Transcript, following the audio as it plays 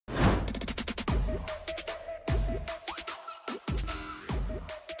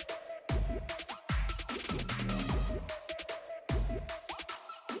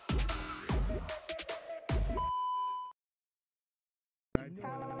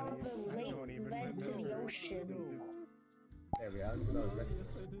into the ocean. There we are. That was ready.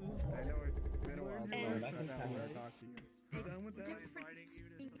 I know it's been a while since I talked to you.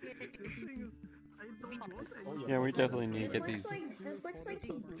 Yeah, we definitely need to get these. This looks like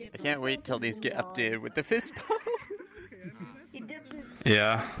he dipped. I can't wait till these get updated with the fist pose. He dipped his,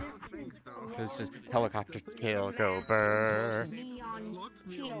 Yeah. It's just helicopter kill, go burr. neon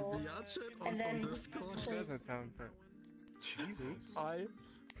teal, and then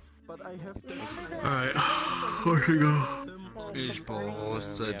But I have to. Alright, where to go? Ich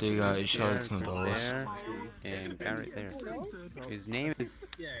brauche, Digga, ich halt's nicht aus. There, and guy right there. His name is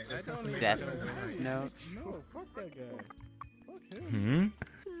Death Note. No, fuck that guy. Fuck him.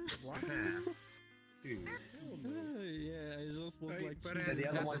 Hmm? Yeah, I just was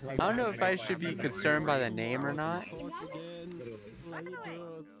like. I don't know if I should be concerned by the name or not. I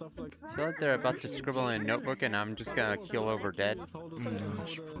feel like they're about to scribble in a notebook and I'm just gonna keel over dead.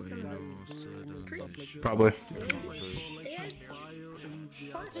 Probably.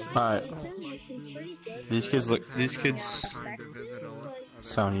 Alright. These kids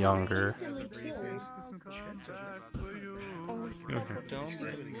sound younger.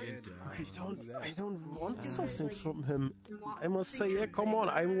 I don't want something from him. I must say, yeah, come on,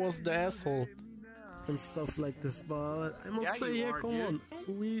 I was the asshole and stuff like this, but I must say, yeah, come on,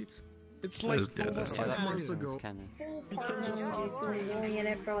 it's like over 5 months ago. Jason was only in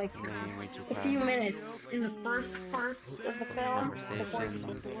it for like a few minutes in the first part of the film.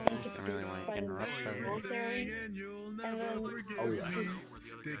 Conversations. I really want to interrupt those.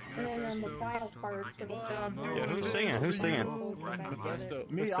 And then in the final part of the film. Yeah, who's singing? Who's singing?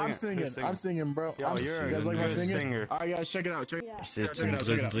 Me, I'm singing. I'm singing, bro. Yo, you're you guys a like my good singing? singer. Alright, guys, check it out. Check Ich sitze im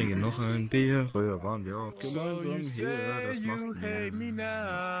dritten, trinke noch ein Bier. Früher waren wir auch gemeinsam hier, das macht me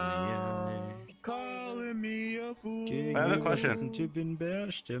now. Calling me a fool. I have a question.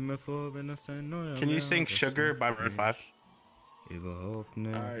 Can you sing Sugar by Maroon 5?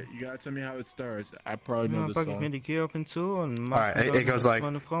 Alright, you gotta tell me how it starts. I probably know the song. Alright, it goes like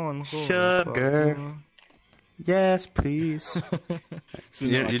Sugar. Yes, please. So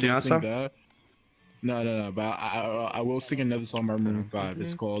You no, I know can't that sing song? that. No, but I will sing another song by Maroon 5.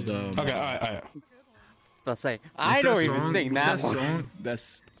 It's called Okay, alright. I'll say, I don't even sing that one. Song?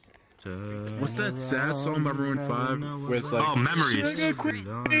 That's what's that sad song by Maroon 5 where it's like, Oh, Memories. Sugar Queen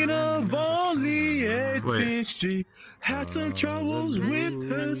of only 18th Street had some troubles with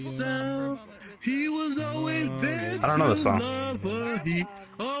herself. He was always there. I don't know the song. Love her. He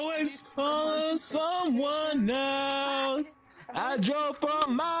always followed someone else. I drove for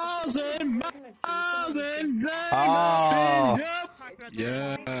miles and miles and Oh.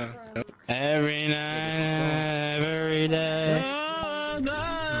 yeah. Every night, every day.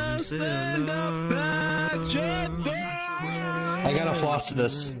 I gotta floss to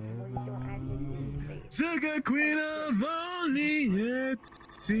this. Sugar Queen of only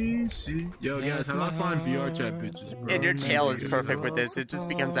 18 sheep. Yo, guys, how do I find VR chat bitches, bro? And your tail is perfect with this. It just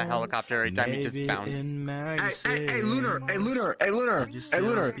becomes a helicopter every time you just bounce. Hey, Lunar,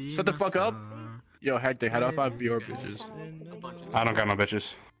 shut the fuck up. Yo, Hector, how do I find VR bitches? I don't got no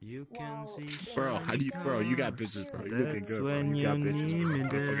bitches. Bro, you got bitches, bro. You looking good, bro. You got bitches, bro.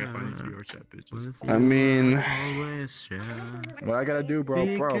 How the fuck I find these VR chat bitches? I mean, What I gotta do,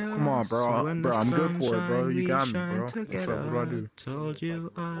 bro? Bro, come on, bro. Bro, I'm good for it, bro. You got me, bro. What's up? What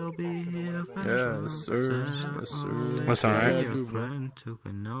do I do? Yes, sir. Yes, sir. What's all right? Do, bro?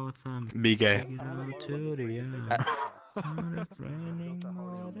 Be gay.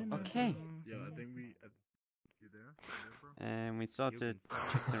 Okay. Yeah, I think we. You there? And we still have to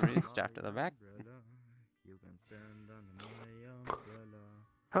check the wrist after the back.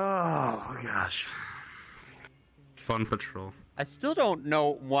 Oh gosh. Fun patrol. I still don't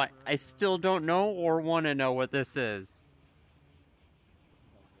know or want to know what this is.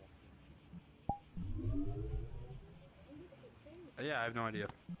 Yeah, I have no idea.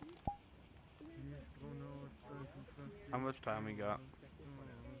 How much time we got?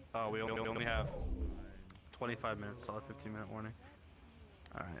 Oh, we only have 25 minutes, so a 15-minute warning.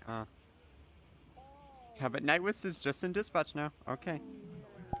 Alright. Yeah, but Nightwish is just in dispatch now. Okay.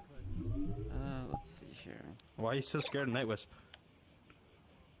 Let's see here. Why are you so scared of Nightwisp?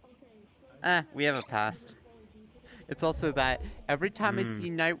 We have a past. It's also that every time I see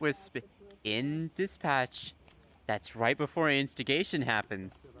Nightwisp in dispatch, that's right before instigation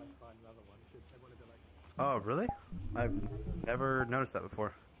happens. Oh, really? I've never noticed that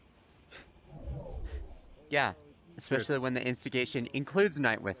before. Yeah, especially when the instigation includes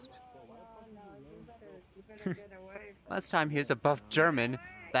Nightwisp. Last time he was a buff German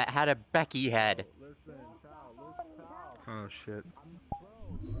that had a Becky head. Oh shit.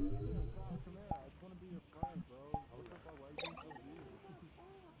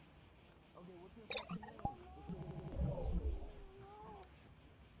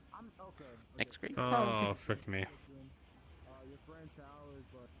 Next screen. Oh, frick me.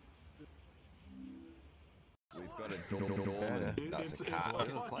 We've got a Dorman. That's a cat.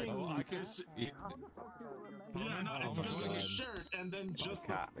 I can see. Yeah, no, it's because of his shirt, and then just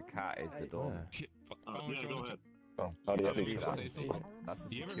The cat is the Dorman. yeah, go ahead. Oh, how do you See that? That's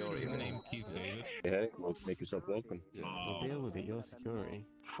the security name. Hey, well, make yourself welcome. We'll deal with it, your security.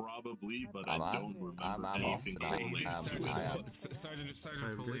 Probably, but I'm I on. don't remember I'm off anything tonight. related to I am. Sergeant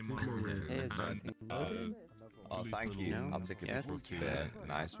Foley, Hey, is there anything? Oh, thank you. No? I'll take a Yes? yeah,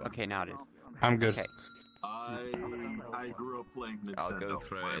 nice one. Okay, now it is. I'm good. Okay. I grew up playing Nintendo. I'll go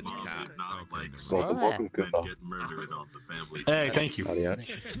through it. My It's mom cat. did not like Welcome, welcome, and Koopa. get murdered on the family. Hey, thank you. Howdy,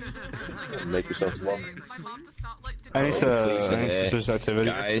 howdy. Make yourself welcome. Any suspicious activity?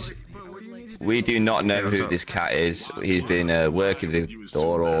 Guys, we do not know who this cat is. He's been working the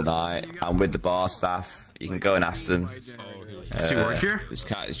door all night. I'm with the bar staff. You can go and ask them. Does he work here? This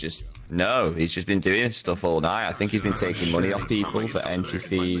cat is just... No, he's just been doing stuff all night. I think he's been taking money off people for entry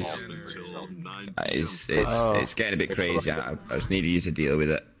fees. It's getting a bit crazy. I just need you to deal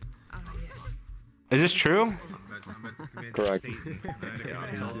with it. Is this true? Correct.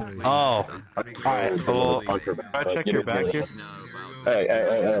 Oh. Alright, well, I check your back here. Hey.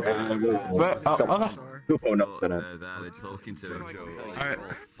 But, okay. Koopa knows that. They're talking to him. Alright.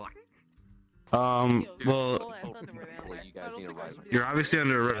 Well, you're obviously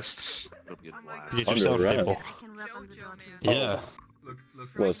under arrest. Get yourself Under people. Yeah.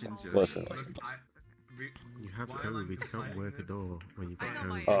 Listen. You have COVID, you can't work a door when you've got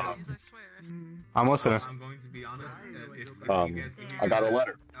COVID. I'm listening. I got a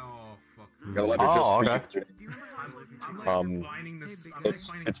letter. Oh, okay.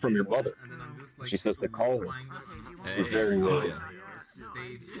 It's from your mother. She says to call her. She's very worried.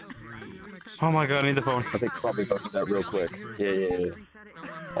 Oh my god, I need the phone. I think probably go to that real quick. Yeah.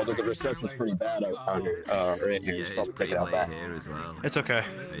 Although the reception's pretty bad out here, right here, you should probably take it out back. Here as well. It's okay.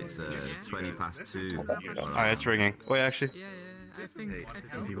 It's 20 past 2. Alright, it's ringing. Wait, actually.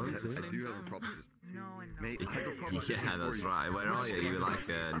 If you want to. I do have a proposition. Yeah, that's right. Where are you? You were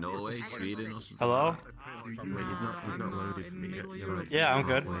like Norway, Sweden, or something? Hello? Wait, you've not loaded for me yet. You're like, Yeah, I'm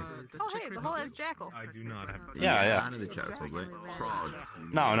good. Oh, hey, it's a whole ass jackal. I do not have. Yeah, Yeah. and in the Czech Republic. Prague.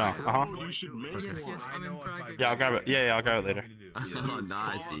 No. You should make Yes, I'm in Prague. Yeah, I'll grab it. Yeah, I'll grab it later. Oh,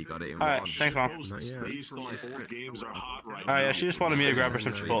 nice. You got it in Alright, one. thanks, Mom. Space old games are hot right Alright, yeah, now. she just wanted me to grab her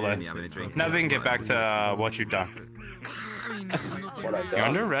some Chipotle. Having a drink. Now we can get back to what you've done. I mean, You're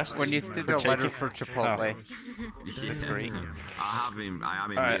under arrest. When you did for a letter taking- for Chipotle. That's great. I am in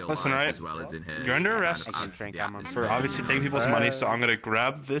Alright, real listen, life right? as well as in here. You're under arrest I can drink, I'm on for obviously taking people's money, so I'm gonna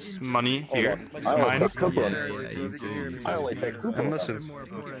grab this money here. It's I only mine. take Koopa. I only take Koopa. And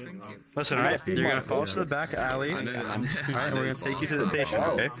listen, alright? You're gonna follow us to the back alley. Alright, and we're gonna take you to the station,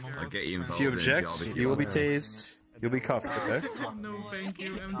 okay? I'll get you If involved you in a object, job if you will be want. tased. You'll be cuffed, okay? no, thank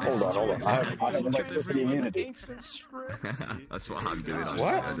you. Hold on. I have electricity immunity. That's what I'm doing. I'm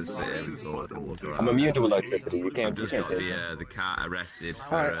What? just sit here and sort of walk around. I'm immune to electricity. You I've can't just take got the cat arrested for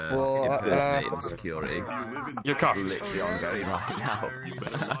Alright, well, impersonating security. You're cuffed. Literally ongoing right now.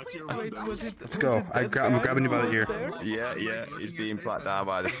 Wait, was it? Let's go. I'm grabbing you by the ear. Yeah, he's being placked down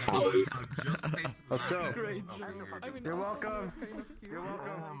by the police. Let's go. Great. You're welcome. You're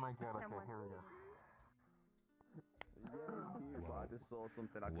welcome.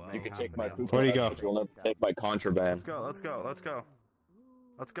 You can take my Koopa, Where'd he go? but you'll never take my contraband. Let's go.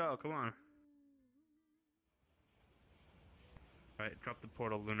 Come on. Alright, drop the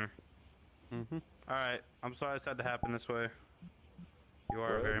portal, Lunar. Alright, I'm sorry this had to happen this way. You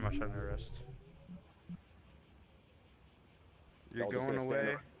are very much under arrest. You're Y'all just going gonna away stand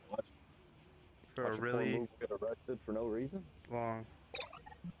there for a Watch a really move, get arrested for no reason? long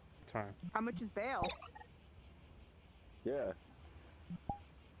time. How much is bail? Yeah.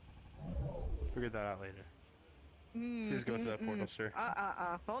 Figure that out later. Please go to that portal, sir.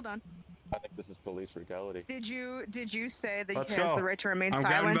 Hold on. I think this is police brutality. Did you say that Let's he has go. the right to remain I'm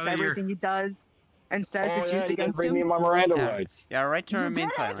grabbing silent? by the ear. Everything he does and says is used you didn't against bring me him? my Miranda Yeah. rights. Yeah, right to You remain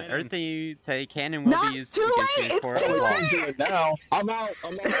did? silent. Everything you say can and will Not be used too against you late, in it's court too of law. Can't do it now. I'm out.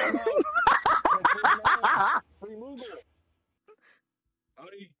 Free mover.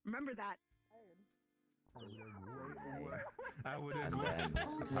 Howdy. Remember that.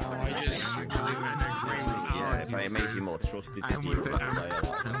 Yeah, if it makes you more trusted to deal with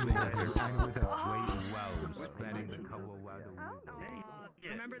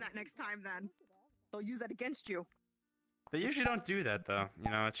Remember that next time then. They'll use that against you. They usually don't do that though. You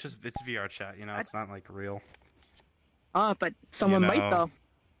know, it's VR chat. You know, it's not like real. But someone might know. though.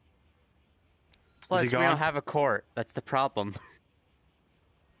 Plus, he we gone? don't have a court. That's the problem.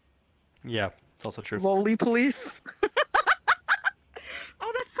 Yeah, it's also true. Lowly police.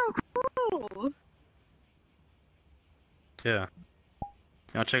 Oh, that's so cool. Yeah.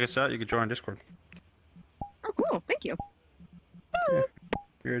 You want to check us out? You can join Discord. Oh, cool. Thank you. Yeah.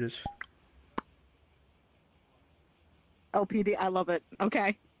 Here it is. LPD, I love it.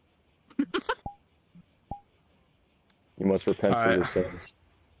 Okay. You must repent for your sins.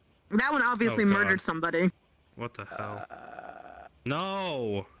 That one obviously Oh, God. murdered somebody. What the hell?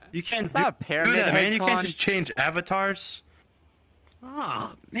 No! You can't It's do, not a do pyramid that, man. You head can't con. just change avatars.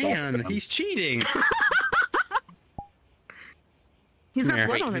 Oh, man. He's cheating. He's got Here.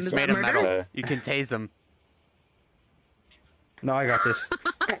 blood Wait, on him. he's Is made that of murder? metal. Okay. You can tase him. No, I got this.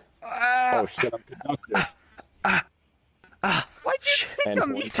 Oh shit, I'm conductive. Why'd you pick And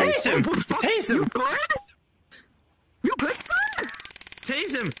him? one Tase him! Tase You him! good? You good, son?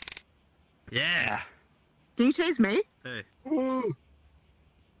 Tase him! Yeah! Can you tase me? Hey.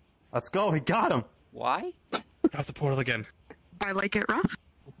 Let's go, he got him! Why? Drop the portal again. I like it rough.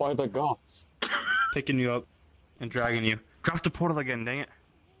 By the gods. Picking you up and dragging you. Drop the portal again, dang it.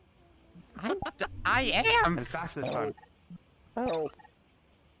 I am. And fast this time. Hell,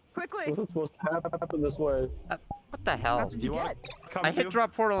 Quickly. this is supposed to happen this way. What the hell? That's what you get. Come I hit to?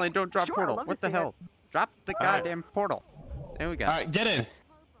 drop portal and don't drop Sure, portal. I'd love What to the see hell? Drop the Alright. goddamn portal. There we go. Alright, get in.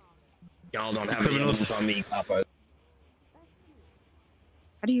 Y'all don't have Criminals. any evidence on me, Papa.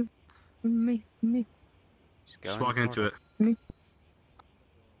 How do you... Me. Just walk into it.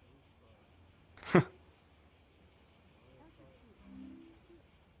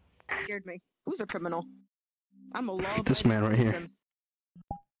 Scared me. Who's a criminal? I'm a law. This man right here.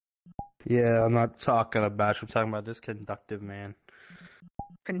 Yeah, I'm not talking about you. I'm talking about this conductive man.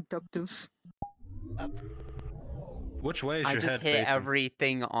 Conductive. Which way is I your just head hit facing?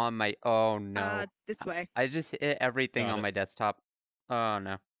 everything on my. Oh no. This way. I just hit everything Got on it. my desktop. Oh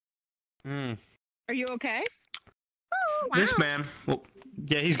no. Hmm. Are you okay? Oh, wow. This man. Well,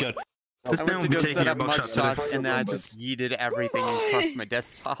 yeah, he's good. This I man went will to be go taking set your up mugshots today. mugshots and then I just yeeted everything across my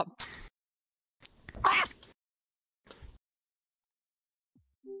desktop.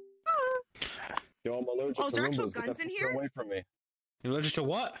 Yo, I'm allergic Oh, is to there actual Roombas. Get guns that in fucker here? away from me. You're allergic to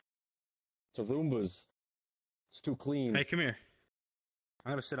what? To Roombas. It's too clean. Hey, come here.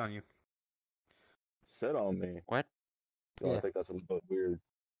 I'm gonna sit on you. Sit on me. What? Yo, I Yeah. think that's a little bit weird.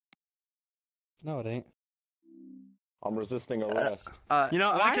 No, it ain't. I'm resisting arrest. You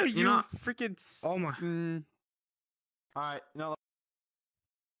know, why I could- are you you know- freaking? Oh my. Mm, Alright, no.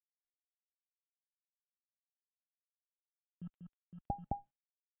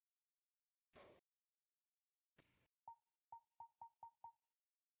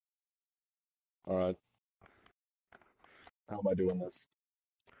 Alright. How am I doing this?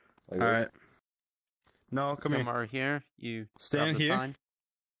 Like this? Alright. No, come come here. over here. You Stand grab the here. sign.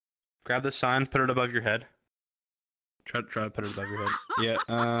 Grab the sign, put it above your head. Try to put it above your head.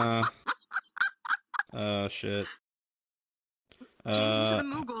 Yeah, oh shit. Change into the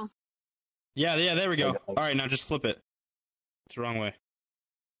Moogle. Yeah, there we go. Okay. Alright, now just flip it. It's the wrong way.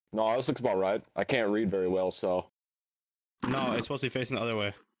 No, this looks about right. I can't read very well, so. No, it's supposed to be facing the other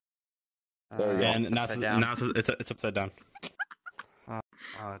way. There we go. And it's now, upside it's, down. now it's upside down.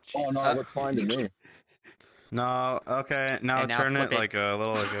 Oh no, it looks fine to me. No, okay, now And now turn flip it it. like a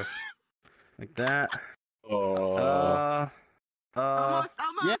little like that. Almost.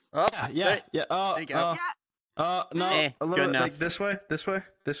 Yeah, Oh, yeah. there you go. No, Eh, a good little bit enough. like this way.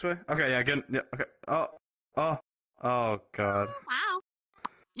 Okay, yeah, good. Yeah, okay. Oh, God. Wow.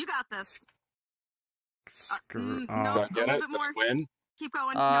 You got this. Screw. no. Do Oh. I get a little it? bit Did I more. win? Keep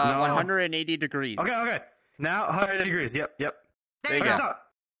going. No. 180 degrees. Okay. Now 180 degrees. Yep. There There you you Okay, go. stop.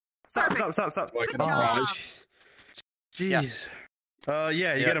 Do I Good get a job. prize? Jeez. Yeah,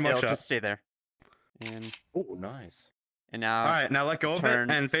 you get a It'll mugshot. just stay there. And Oh, nice. now, All right, now let go of turn.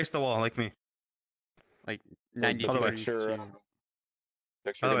 it and face the wall like me. like 90 Other way. degrees. Picture, to-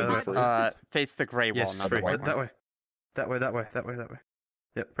 picture Other way, getting other free. face the gray wall, Yes, not free. the white That one. way. That way.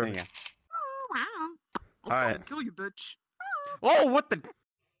 Yep, There you perfect. go. Oh, wow. I'll All right. fucking kill you, bitch. Oh, what the?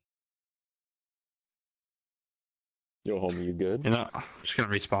 Yo, homie, you good? You know, I'm just gonna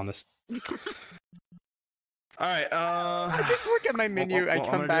respawn this. All right. I just look at my menu, I I'm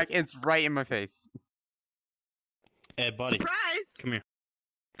come gonna back, it's right in my face. Hey, buddy, Surprise! come here.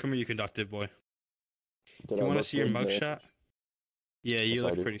 Come here, you conductive boy. Did You I want to look see your good, man? mugshot? Yeah, you Yes, I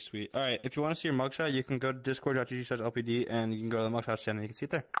look do. pretty sweet. All right, if you want to see your mugshot, you can go to discord.gg/LPD and you can go to the mugshots channel. You can see it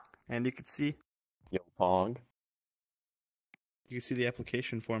there, and you can see Yo, Pong. You can see the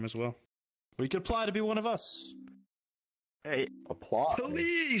application form as well. Or you could apply to be one of us. Hey, Apply.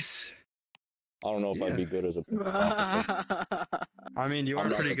 police! I don't know if I'd be good as a police officer. I mean, you are I'm a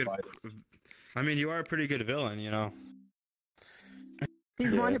not pretty the good. brightest. I mean, you are a pretty good villain, you know.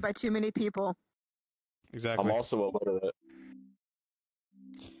 He's Yeah. wanted by too many people. Exactly. I'm also illiterate.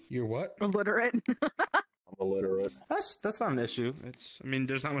 You're what? Illiterate. I'm illiterate. That's not an issue. I mean,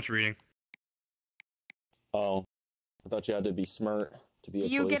 there's not much reading. Oh, I thought you had to be smart to be a Do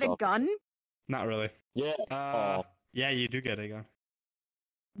you police get a officer. gun? Not really. Yeah. Yeah, you do get a gun.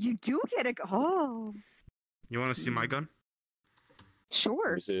 You do get a gun. Oh, You want to see my gun? sure.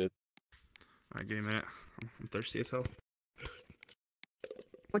 Let me see it. All right, give me a minute. I'm thirsty as hell.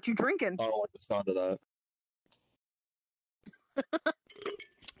 What you drinking? I don't like the sound of that.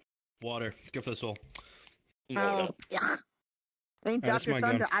 Water. Good for the soul. Oh, yeah. Ain't That's Dr. my gun.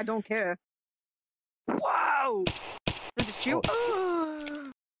 Thunder. I don't care. Whoa! Does it shoot?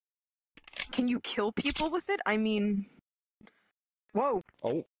 Can you kill people with it? I mean, whoa.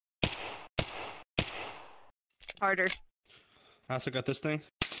 Oh. Harder. I also got this thing.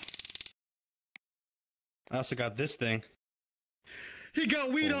 I also got this thing. He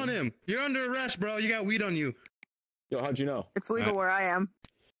got weed on him! You're under arrest, bro. You got weed on you. Yo, how'd you know? It's legal where I am.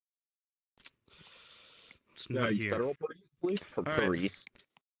 It's not here. Federal police? All right. Police.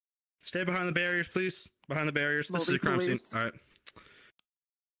 Stay behind the barriers, please. Behind the barriers. This is a crime scene. All right.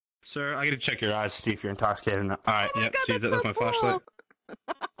 Sir, I gotta check your eyes to see if you're intoxicated or not. All right. Yeah. See, that's my flashlight.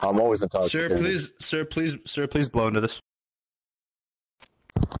 I'm always intoxicated. Sir, please blow into this.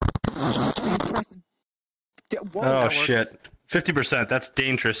 Whoa, Oh shit! 50%. That's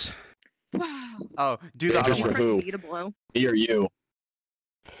dangerous. Wow. Oh, do the other Dangerous one. for who? Press B to blow. Me or you?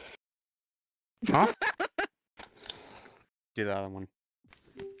 Huh? Do the other one.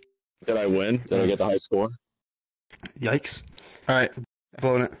 Did I win? Did I get the high score? Yikes! All right,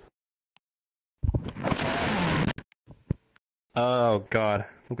 blowing it. Oh god!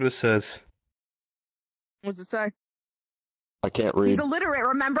 Look what it says. What's it say? I can't read. He's illiterate,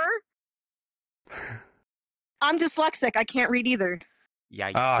 remember? I'm dyslexic. I can't read either.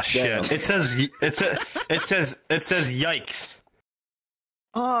 Yikes! Oh shit! Damn. It says yikes.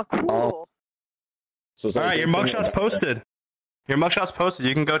 Oh, cool. So it's All like right, your mugshot's posted. Your mugshot's posted.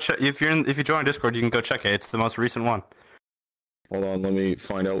 You can go check if you join Discord. You can go check it. It's the most recent one. Hold on, let me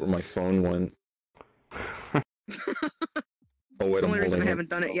find out where my phone went. Oh wait, That's the I'm only reason holding I it. haven't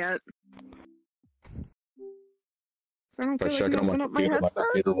done it yet. So I don't If I feel check like it on messing my up my computer, my headset.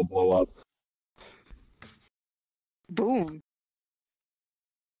 computer will blow up. Boom.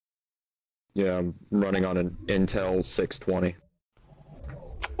 Yeah, I'm running on an Intel 620.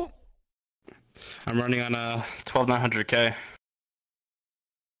 I'm running on a 12900K.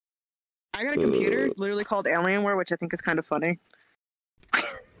 I got a computer literally called Alienware, which I think is kind of funny.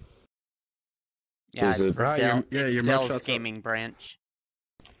 Yeah, Is it's it- Right, Dell, your it's mugshot's Dell's up. gaming branch.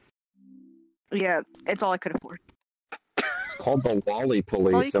 Yeah, it's all I could afford. It's called the Wally all you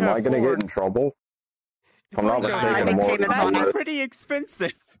Police. Am can I gonna get afford. in trouble? If I'm all not you can mistaken, afford. I'm I think already payments on on the That's list. pretty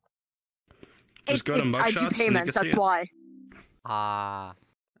expensive. Just go to I do Mugshots and you can payments, see that's it. why. Ah,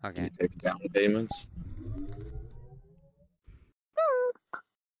 Can okay. you take down payments?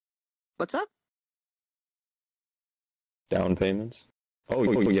 What's up? Down payments? Oh,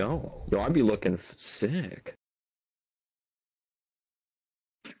 yo, I'd be looking sick.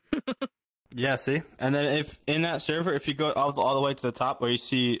 Yeah, see? And then if in that server, if you go all the way to the top where you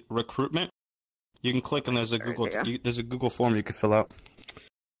see recruitment, you can click and there's a Google form you can fill out.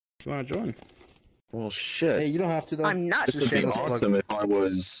 If you want to join. Well, shit. Hey, you don't have to though. I'm not This would be shameless. awesome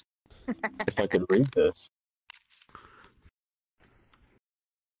if I could read this.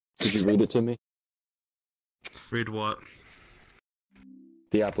 Could you read it to me? Read what?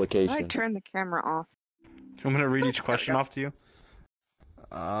 The I application. turn the camera off. I'm gonna read each question off to you.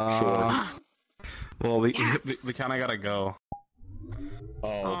 Sure. Well, we Yes. kind of gotta go.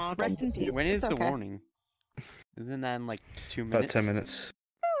 Oh, Rest in peace. When It's is the okay. warning? Isn't that in like 2 About minutes? 10 minutes.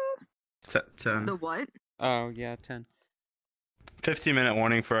 10. The what? Oh, yeah, 10. 15-minute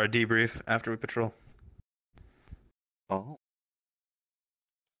warning for our debrief after we patrol. Oh.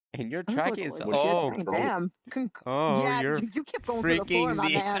 And your This track looks is legit. oh, Damn. oh, yeah, you're you kept going for the floor, freaking my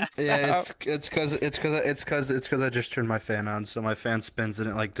the man. Yeah, it's because I just turned my fan on, so my fan spins and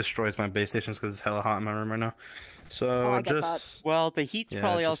it like destroys my base stations because it's hella hot in my room right now. So Oh, I get just Well, the heat's Yeah,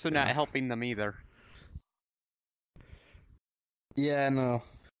 probably just, also not helping them either. yeah, no.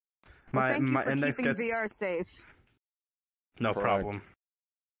 Well, thank you my for index keeping gets VR safe. no Correct. problem.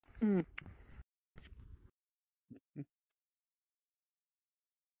 Mm.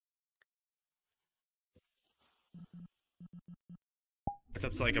 It's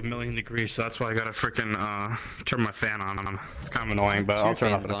up to like 1,000,000 degrees, so that's why I gotta freaking turn my fan on. It's kind of annoying, but I'll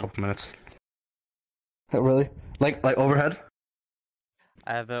turn it off in a couple minutes. Oh, really? Like overhead?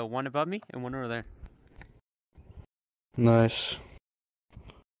 I have one above me and one over there. Nice.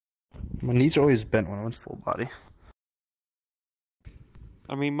 My knees are always bent when I'm in full body.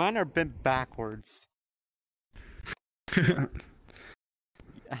 I mean, mine are bent backwards. I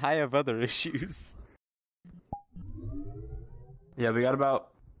have other issues. Yeah, we got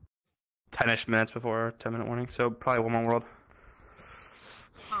about 10-ish minutes before our 10-minute warning, so probably one more world.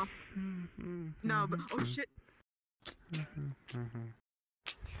 Oh. No, but oh shit.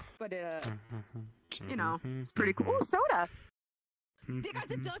 But you know, it's pretty cool. Ooh, soda. They got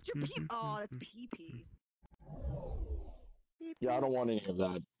the Dr. Pee. Oh, that's pee. Yeah, I don't want any of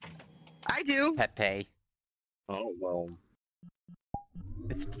that. I do. Pepe. Oh, well.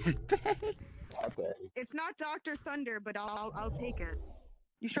 It's Pepe. Pepe. It's not Dr. Thunder, but I'll take it.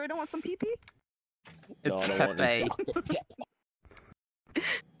 You sure you don't want some pee? It's No, I don't want Pepe.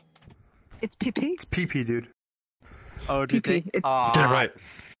 It's pee. It's PP, dude. Oh, did they? It's- Aw. Get it right.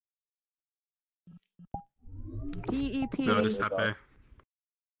 PEP. No, it's Pepe.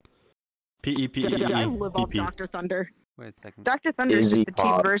 P-E-P-E-E. Yeah, I live off P-P. Dr. Thunder. Wait a second. Dr. Thunder is Izzy just the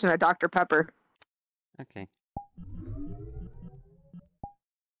teen Pop. version of Dr. Pepper. Okay.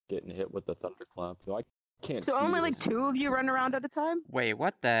 Getting hit with the thunderclap. No, I can't So see only like this. 2 of you run around at a time? Wait,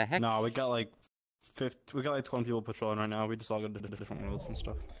 what the heck? No, we got like 20 people patrolling right now. We just all go to different worlds and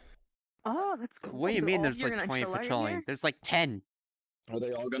stuff. Oh, that's cool. What do you So mean all there's of you are like gonna 20 chill out in patrolling? here? There's like 10. Are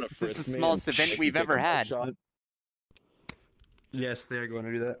they all gonna This is frisk the me smallest and event make we've me take ever a had. mugshot? Yes, they are going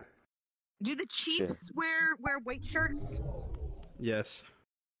to do that. Do the Chiefs wear white shirts? Yes,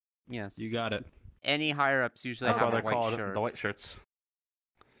 Yes. you got it. Any higher ups usually That's have why a they're white called shirt. the white shirts.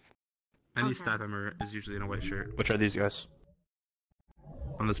 Any Okay. staff member is usually in a white shirt. Which are these guys?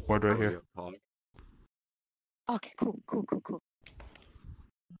 On this board right here. Okay, cool.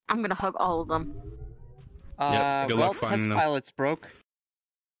 I'm gonna hug all of them. Yep, good well, luck finding test them. pilots broke.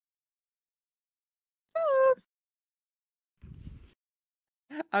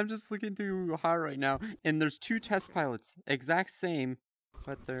 I'm just looking through HAR right now, and there's 2 test pilots, exact same,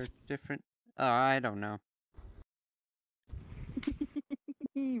 but they're different. Oh, I don't know.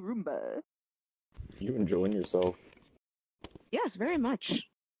 Roomba. You enjoying yourself? Yes, very much.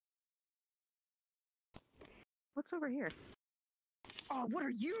 What's over here? Oh, what are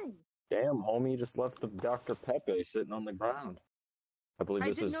you? Damn, homie, you just left the Dr. Pepe sitting on the ground. I believe I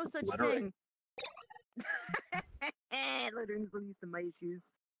this did is no such littering. thing. Littering's the least of my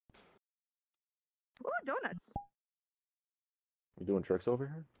issues. Ooh, donuts. You doing tricks over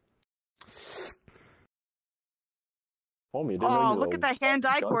here? Homie, didn't know Oh, you look were at that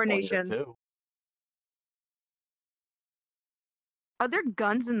hand-eye gun pointer, coordination. too. Are there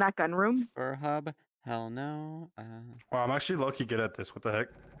guns in that gun room? Fur hub? Hell no. Wow, I'm actually low-key good at this. What the heck?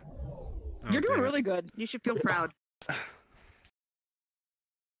 You're doing damn it. really good. You should feel proud.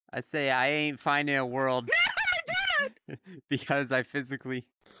 I say I ain't finding a world I did it! because I physically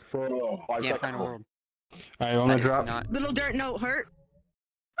Bro, can't find a world. Alright, I'm That gonna is drop. not- Little dirt note hurt.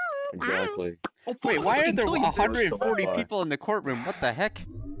 Exactly. Wait, why are there Kill you. 140 people in the courtroom? What the heck?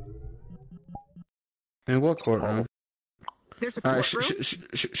 In what courtroom? There's a Alright, courtroom.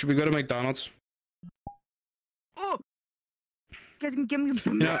 should we go to McDonald's? Oh! You guys can give me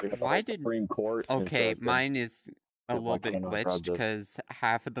Yeah. Why did- Supreme Court? and Okay, stuff, mine is a Yeah, little why bit can't I grab glitched this? because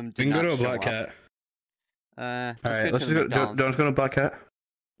half of them We did can not go to a show Black up. Cat. Let's Alright, go let's to go. McDonald's. Don't go to Black Cat.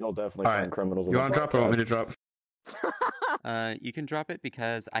 You'll definitely Alright, find criminals. in You the want to drop or want me to drop? You can drop it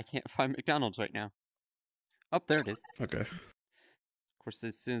because I can't find McDonald's right now. Oh, there it is. Okay. Of course,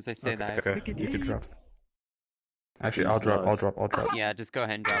 as soon as I say that, Okay, you can drop. Actually, I'll drop. yeah, just go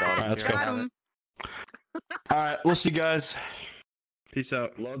ahead and drop it. Alright, let's Here, go. I have it. Alright, we'll see you guys. Peace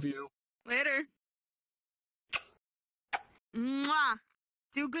out. Love you. Later. Mwah!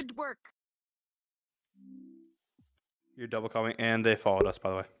 Do good work. You're double calling, and they followed us, by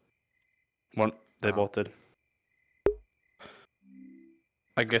the way. They both did.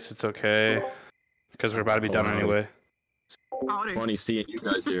 I guess it's okay, because we're about to be done anyway. Outer. Funny seeing you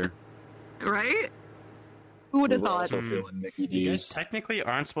guys here. Right? Who would have We're thought? also feeling Mickey You guys D's. technically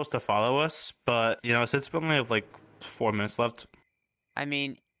aren't supposed to follow us, but, you know, since we only have, like, 4 minutes left, I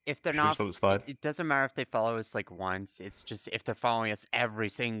mean, if they're should we not, just let it slide? it doesn't matter if they follow us like once. It's just if they're following us every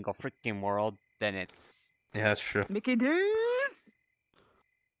single freaking world, then it's. Yeah, that's true. Mickey D's.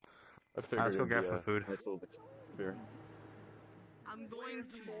 I figured Let's go it'd grab be some a food. nice little experience. I'm going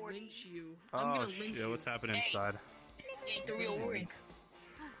to lynch you. Oh, shit, what's happening inside? Ain't the real word.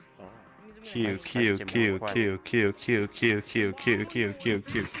 Oh. Means Q Q Q Q Q Q Q Q Q Q Q Q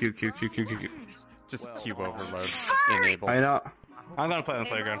Q Q Q Q Q. Just cube overload enabled. I know. I'm gonna play on the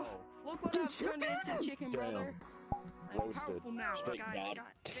playground. Look what I've turned into, chicken brother. I'm Roasted. powerful now. Straight I bad. got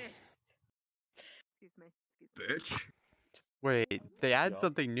this. Excuse me. Bitch. Wait, they add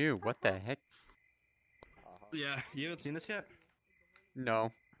something new. What the heck? Yeah, you haven't seen this yet?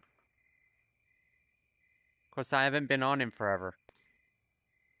 No. Of course, I haven't been on him forever.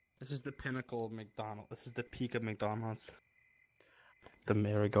 This is the pinnacle of McDonald's. This is the peak of McDonald's. The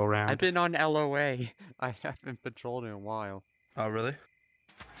merry-go-round. I've been on LOA. I haven't patrolled in a while. Oh, really?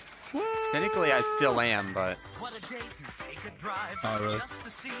 Technically, I still am, but... What a day to take a drive. Oh, really? Just to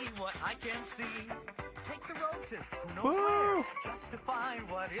see what I can see. Take the road to who knows where, just to find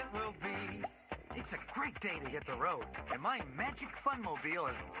what it will be. It's a great day to hit the road, and my magic funmobile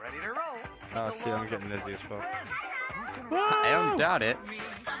is ready to roll. Oh, see, I'm getting dizzy as fuck. I don't doubt it.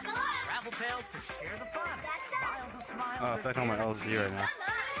 Travel pails to share the fun. Miles of smiles. Oh, I feel like I'm on my LSD right now.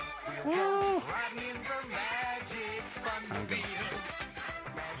 I'm good.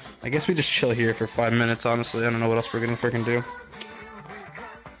 I guess we just chill here for 5 minutes, honestly. I don't know what else we're gonna freaking do.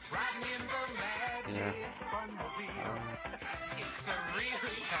 Yeah.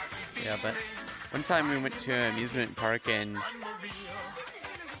 Yeah, but one time we went to an amusement park and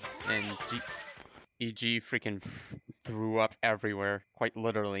EG freaking threw up everywhere, quite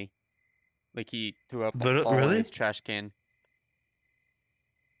literally. Like he threw up all in his trash can.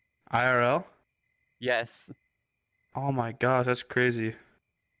 IRL? Yes. Oh my gosh, that's crazy.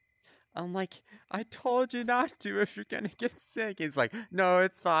 I'm like, I told you not to if you're gonna get sick. He's like, no,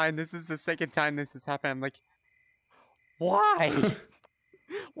 it's fine. This is the second time this has happened. I'm like, why?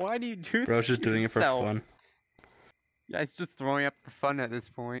 Why do you do this? Bro's just doing it for fun. Yeah, it's just throwing up for fun at this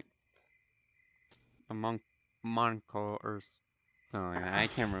point. A Monco or something. I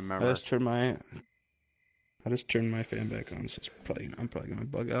can't remember. I just turned my fan back on, so I'm probably gonna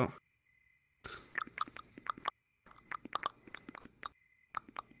bug out.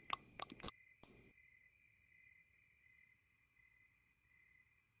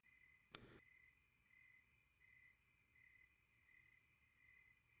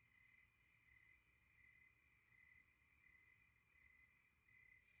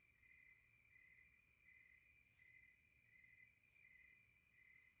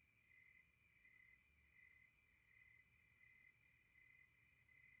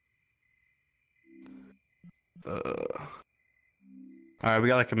 Alright, we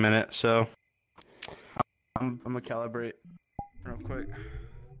got like a minute, so I'm gonna calibrate real quick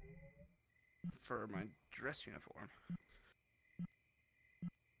for my dress uniform.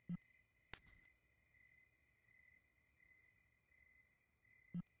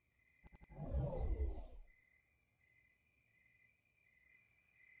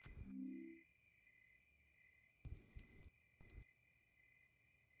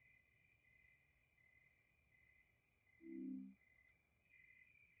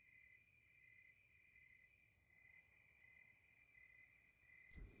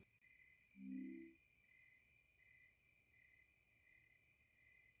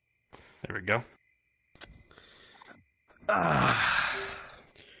 There we go.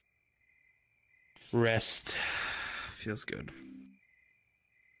 Rest. Feels good.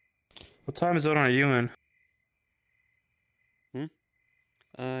 What time zone are you in?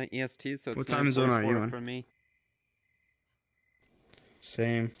 EST, so it's what time zone are you in? For me.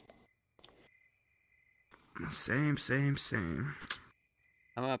 Same. Same.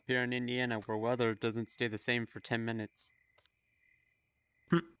 I'm up here in Indiana where weather doesn't stay the same for 10 minutes.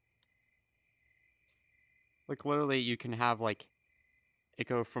 Like, literally, you can have, like, it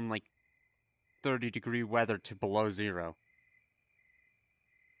go from, like, 30-degree weather to below 0.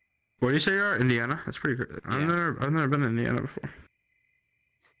 Where do you say you are? Indiana? That's pretty good. Yeah. I've never been to Indiana before.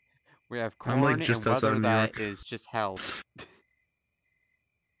 We have corn I'm, like, just and outside weather of New that York. is just hell.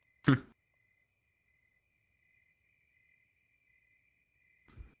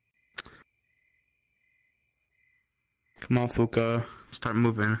 Come on, Fuka. Start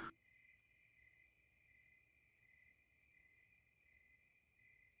moving.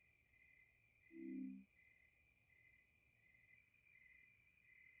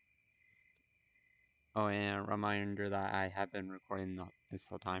 Oh, and a reminder that I have been recording this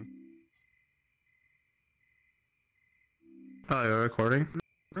whole time. Oh, you're recording?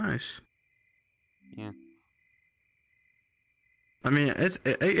 Nice. Yeah. I mean,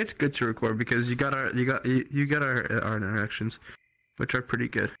 it's good to record because you got our interactions, which are pretty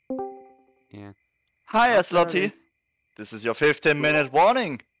good. Yeah. Hi, Slotty. This is your 15-minute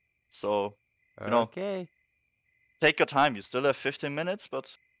warning. So, you know, okay. take your time. You still have 15 minutes,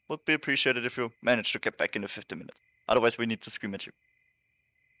 but Would be appreciated if you manage to get back in the 15 minutes. Otherwise, we need to scream at you.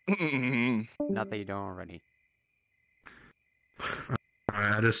 Not that you don't already.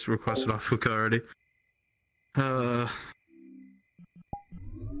 Alright, I just requested off Fuka already.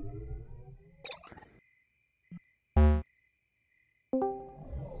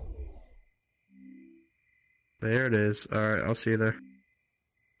 There it is. Alright, I'll see you there.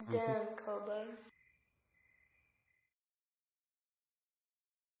 Damn.